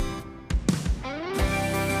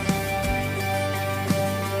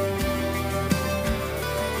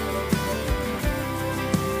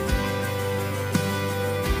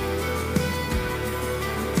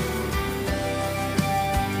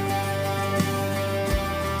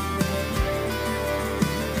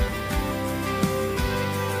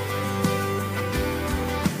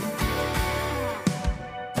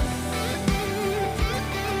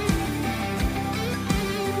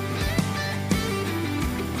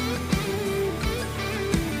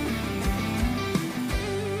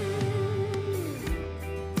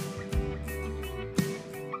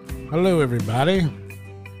Hello, everybody.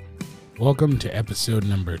 Welcome to episode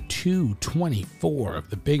number 224 of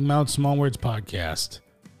the Big Mouth Small Words podcast.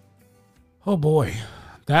 Oh boy,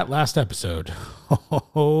 that last episode.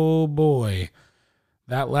 Oh boy,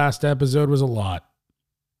 that last episode was a lot.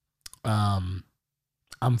 I'm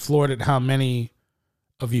floored at how many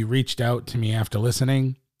of you reached out to me after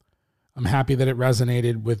listening. I'm happy that it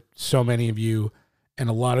resonated with so many of you, and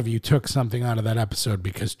a lot of you took something out of that episode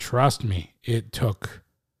because, trust me, it took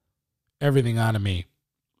everything out of me.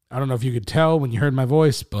 I don't know if you could tell when you heard my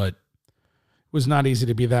voice, but it was not easy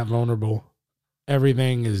to be that vulnerable.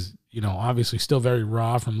 Everything is, obviously still very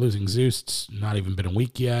raw from losing Zeus. It's not even been a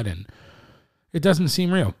week yet, and it doesn't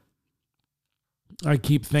seem real. I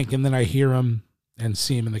keep thinking that I hear him and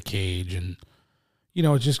see him in the cage, and,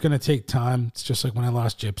 it's just going to take time. It's just like when I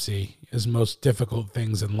lost Gypsy. As most difficult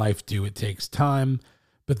things in life do, it takes time.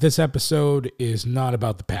 But this episode is not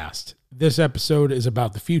about the past. This episode is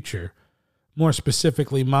about the future. More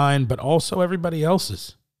specifically mine, but also everybody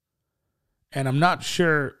else's. And I'm not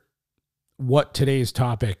sure what today's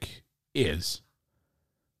topic is,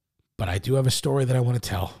 but I do have a story that I want to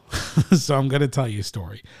tell. So I'm going to tell you a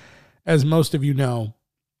story. As most of you know,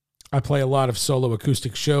 I play a lot of solo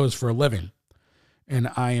acoustic shows for a living,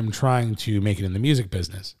 and I am trying to make it in the music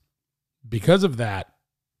business. Because of that,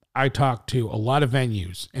 I talk to a lot of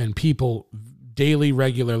venues and people daily,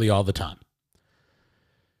 regularly, all the time.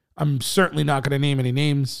 I'm certainly not going to name any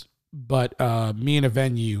names, but me and a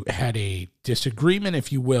venue had a disagreement,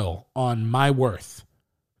 if you will, on my worth.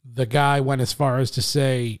 The guy went as far as to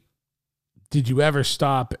say, did you ever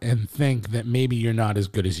stop and think that maybe you're not as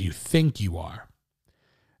good as you think you are?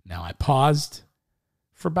 Now, I paused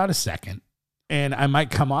for about a second, and I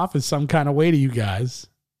might come off as some kind of way to you guys,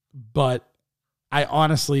 but I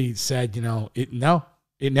honestly said, it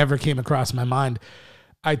never came across my mind.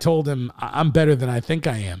 I told him I'm better than I think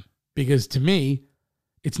I am, because to me,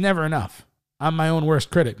 it's never enough. I'm my own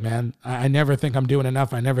worst critic, man. I never think I'm doing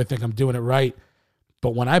enough. I never think I'm doing it right.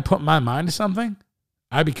 But when I put my mind to something,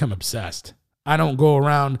 I become obsessed. I don't go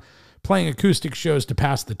around playing acoustic shows to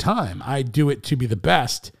pass the time. I do it to be the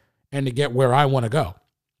best and to get where I want to go.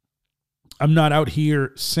 I'm not out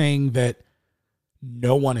here saying that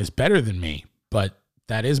no one is better than me, but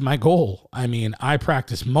that is my goal. I mean, I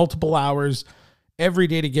practice multiple hours every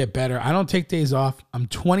day to get better. I don't take days off. I'm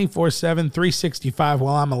 24/7, 365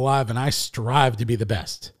 while I'm alive, and I strive to be the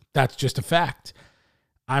best. That's just a fact.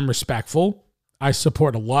 I'm respectful. I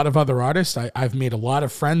support a lot of other artists. I've made a lot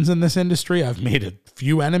of friends in this industry. I've made a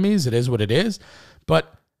few enemies. It is what it is.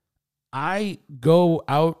 But I go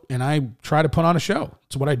out and I try to put on a show.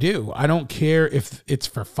 It's what I do. I don't care if it's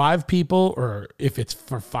for 5 people or if it's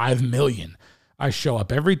for 5 million. I show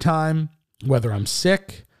up every time, whether I'm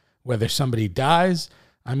sick, whether somebody dies.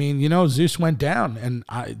 I mean, Zeus went down and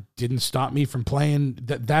I didn't stop me from playing.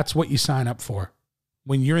 That's what you sign up for.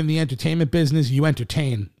 When you're in the entertainment business, you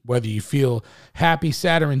entertain. Whether you feel happy,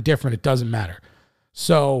 sad, or indifferent, it doesn't matter.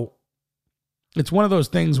 So it's one of those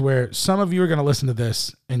things where some of you are going to listen to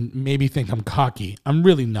this and maybe think I'm cocky. I'm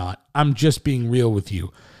really not. I'm just being real with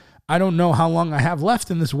you. I don't know how long I have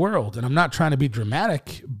left in this world, and I'm not trying to be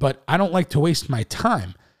dramatic, but I don't like to waste my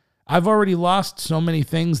time. I've already lost so many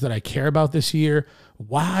things that I care about this year.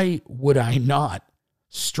 Why would I not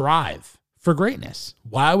strive for greatness?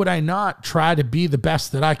 Why would I not try to be the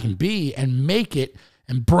best that I can be and make it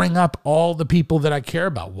and bring up all the people that I care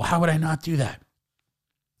about? Why would I not do that?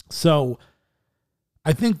 So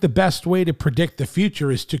I think the best way to predict the future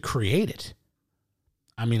is to create it.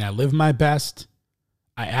 I mean, I live my best,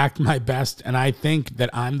 I act my best, and I think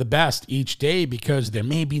that I'm the best each day because there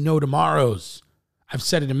may be no tomorrows. I've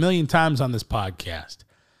said it a million times on this podcast.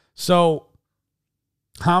 So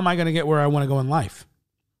how am I going to get where I want to go in life?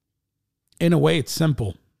 In a way, it's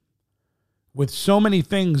simple. With so many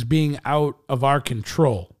things being out of our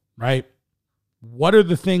control, right? What are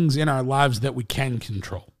the things in our lives that we can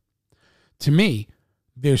control? To me,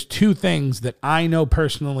 there's 2 things that I know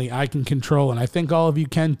personally I can control, and I think all of you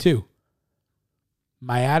can too.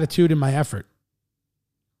 My attitude and my effort.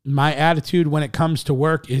 My attitude when it comes to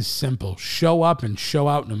work is simple. Show up and show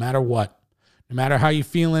out no matter what. No matter how you're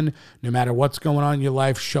feeling, no matter what's going on in your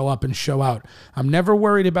life, show up and show out. I'm never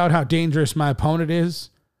worried about how dangerous my opponent is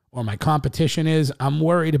or my competition is. I'm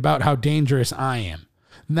worried about how dangerous I am.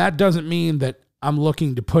 And that doesn't mean that I'm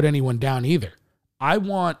looking to put anyone down either. I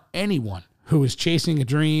want anyone who is chasing a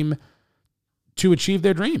dream to achieve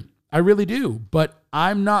their dream. I really do. But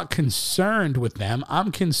I'm not concerned with them.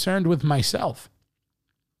 I'm concerned with myself.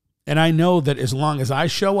 And I know that as long as I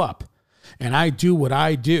show up and I do what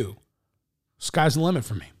I do, sky's the limit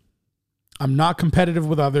for me. I'm not competitive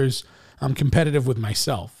with others. I'm competitive with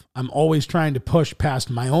myself. I'm always trying to push past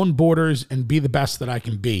my own borders and be the best that I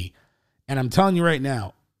can be. And I'm telling you right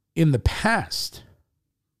now, in the past,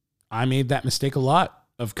 I made that mistake a lot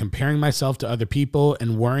of comparing myself to other people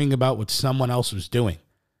and worrying about what someone else was doing.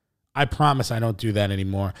 I promise I don't do that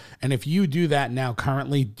anymore. And if you do that now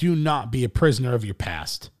currently, do not be a prisoner of your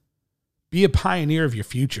past. Be a pioneer of your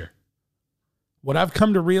future. What I've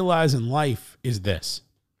come to realize in life is this.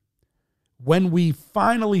 When we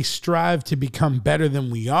finally strive to become better than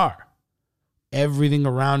we are, everything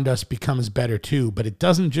around us becomes better too, but it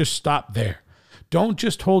doesn't just stop there. Don't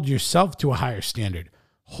just hold yourself to a higher standard.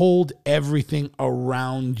 Hold everything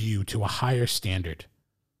around you to a higher standard.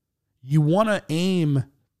 You want to aim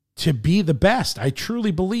to be the best. I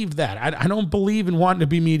truly believe that. I don't believe in wanting to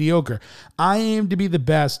be mediocre. I aim to be the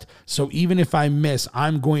best, so even if I miss,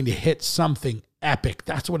 I'm going to hit something epic.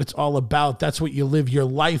 That's what it's all about. That's what you live your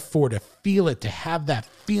life for, to feel it, to have that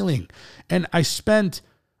feeling. And I spent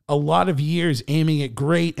a lot of years aiming at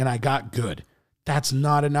great, and I got good. That's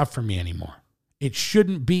not enough for me anymore. It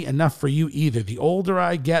shouldn't be enough for you either. The older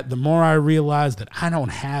I get, the more I realize that I don't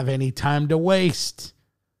have any time to waste.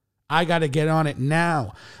 I got to get on it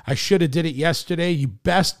now. I should have did it yesterday. You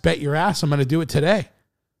best bet your ass I'm going to do it today.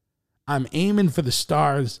 I'm aiming for the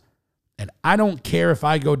stars, and I don't care if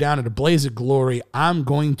I go down in a blaze of glory. I'm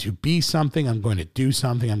going to be something. I'm going to do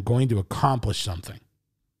something. I'm going to accomplish something.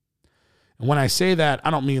 And when I say that, I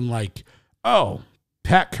don't mean like, oh,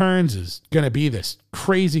 Pat Kearns is going to be this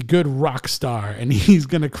crazy good rock star and he's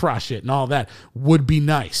going to crush it and all that. Would be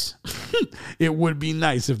nice. It would be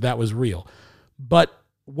nice if that was real. But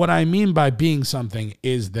what I mean by being something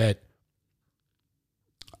is that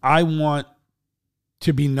I want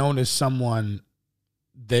to be known as someone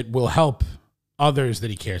that will help others that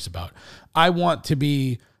he cares about. I want to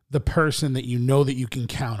be the person that you know that you can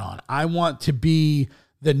count on. I want to be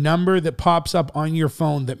the number that pops up on your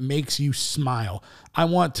phone that makes you smile. I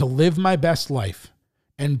want to live my best life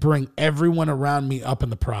and bring everyone around me up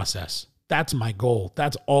in the process. That's my goal.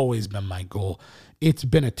 That's always been my goal. It's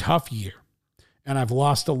been a tough year and I've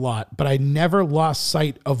lost a lot, but I never lost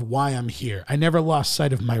sight of why I'm here. I never lost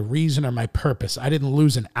sight of my reason or my purpose. I didn't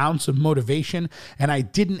lose an ounce of motivation, and I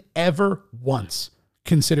didn't ever once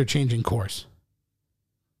consider changing course.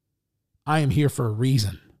 I am here for a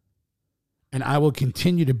reason. And I will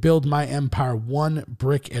continue to build my empire one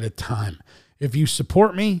brick at a time. If you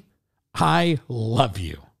support me, I love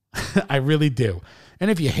you. I really do.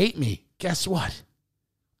 And if you hate me, guess what?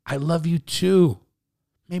 I love you too.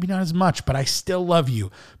 Maybe not as much, but I still love you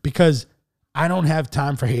because I don't have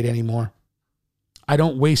time for hate anymore. I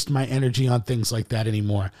don't waste my energy on things like that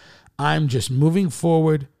anymore. I'm just moving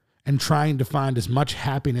forward and trying to find as much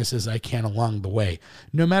happiness as I can along the way.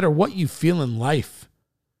 No matter what you feel in life,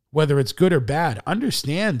 whether it's good or bad,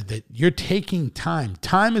 understand that you're taking time.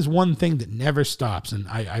 Time is one thing that never stops. And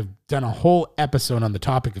I've done a whole episode on the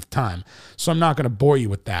topic of time, so I'm not going to bore you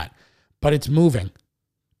with that. But it's moving.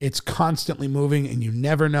 It's constantly moving, and you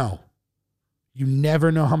never know. You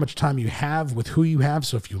never know how much time you have with who you have.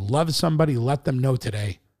 So if you love somebody, let them know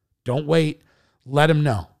today. Don't wait. Let them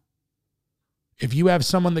know. If you have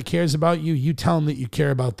someone that cares about you, you tell them that you care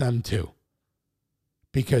about them too.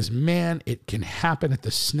 Because, man, it can happen at the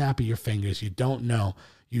snap of your fingers. You don't know.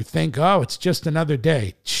 You think, oh, it's just another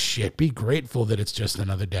day. Shit, be grateful that it's just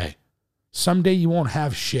another day. Someday you won't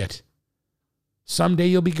have shit. Someday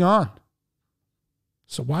you'll be gone.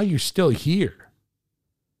 So while you're still here,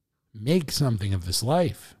 make something of this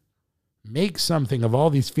life. Make something of all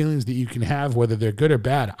these feelings that you can have, whether they're good or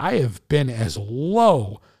bad. I have been as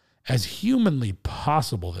low as humanly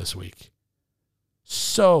possible this week.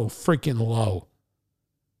 So freaking low.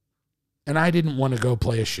 And I didn't want to go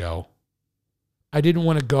play a show. I didn't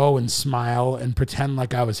want to go and smile and pretend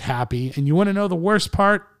like I was happy. And you want to know the worst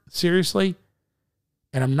part? Seriously?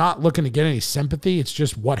 And I'm not looking to get any sympathy. It's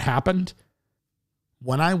just what happened.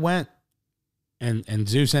 When I went and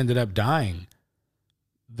Zeus ended up dying,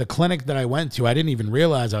 the clinic that I went to, I didn't even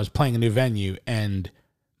realize I was playing a new venue. And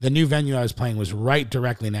the new venue I was playing was right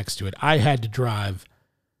directly next to it. I had to drive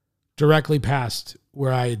directly past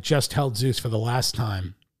where I had just held Zeus for the last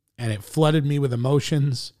time. And it flooded me with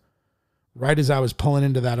emotions right as I was pulling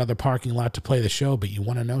into that other parking lot to play the show. But you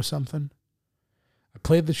want to know something? I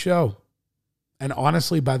played the show. And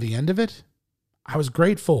honestly, by the end of it, I was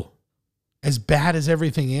grateful. As bad as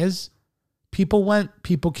everything is, people went,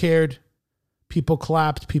 people cared, people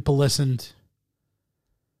clapped, people listened.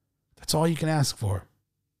 That's all you can ask for.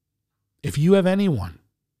 If you have anyone,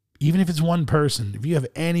 even if it's one person, if you have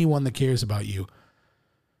anyone that cares about you,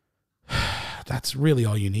 that's really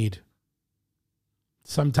all you need.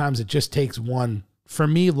 Sometimes it just takes one For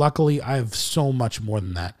me, luckily, I have so much more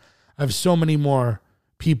than that. I have so many more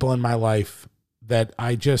people in my life that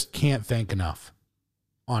I just can't thank enough,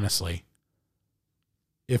 honestly.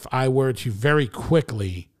 If I were to very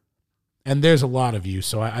quickly, and there's a lot of you,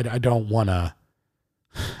 so I don't want to,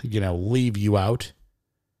 leave you out,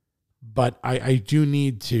 but I do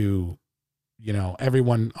need to,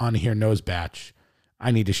 everyone on here knows Batch.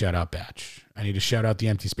 I need to shout out Batch. I need to shout out the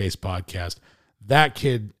Empty Space podcast. That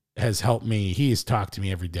kid has helped me. He has talked to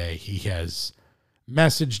me every day. He has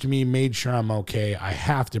messaged me, made sure I'm okay. I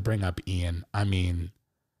have to bring up Ian. I mean,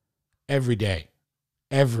 every day,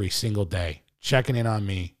 every single day, checking in on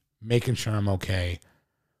me, making sure I'm okay.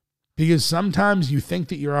 Because sometimes you think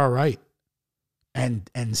that you're all right, and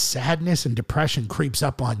sadness and depression creeps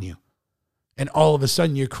up on you. And all of a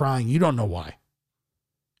sudden you're crying. You don't know why.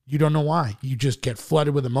 You don't know why. You just get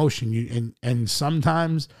flooded with emotion. And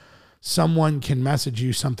sometimes someone can message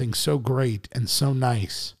you something so great and so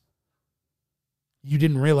nice. You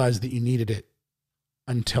didn't realize that you needed it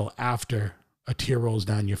until after a tear rolls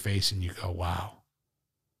down your face and you go, wow,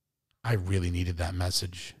 I really needed that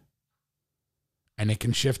message. And it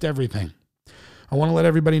can shift everything. I want to let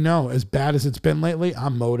everybody know, as bad as it's been lately,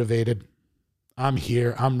 I'm motivated. I'm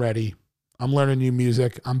here. I'm ready. I'm learning new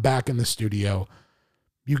music. I'm back in the studio.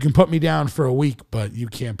 You can put me down for a week, but you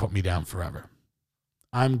can't put me down forever.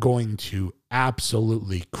 I'm going to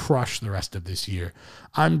absolutely crush the rest of this year.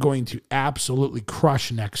 I'm going to absolutely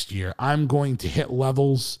crush next year. I'm going to hit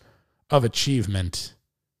levels of achievement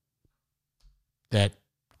that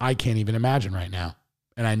I can't even imagine right now.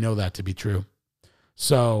 And I know that to be true.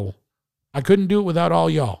 So I couldn't do it without all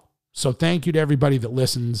y'all. So thank you to everybody that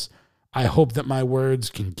listens. I hope that my words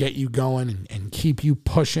can get you going and keep you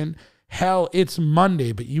pushing. Hell, it's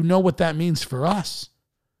Monday, but you know what that means for us.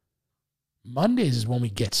 Mondays is when we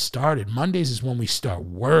get started. Mondays is when we start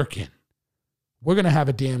working. We're going to have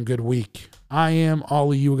a damn good week. I am.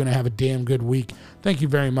 All of you are going to have a damn good week. Thank you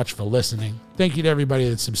very much for listening. Thank you to everybody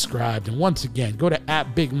that subscribed. And once again, go to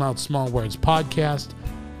 @BigMouthSmallWords Podcast.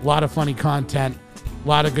 A lot of funny content. A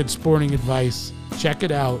lot of good sporting advice. Check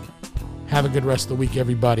it out. Have a good rest of the week,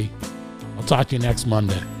 everybody. I'll talk to you next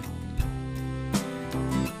Monday.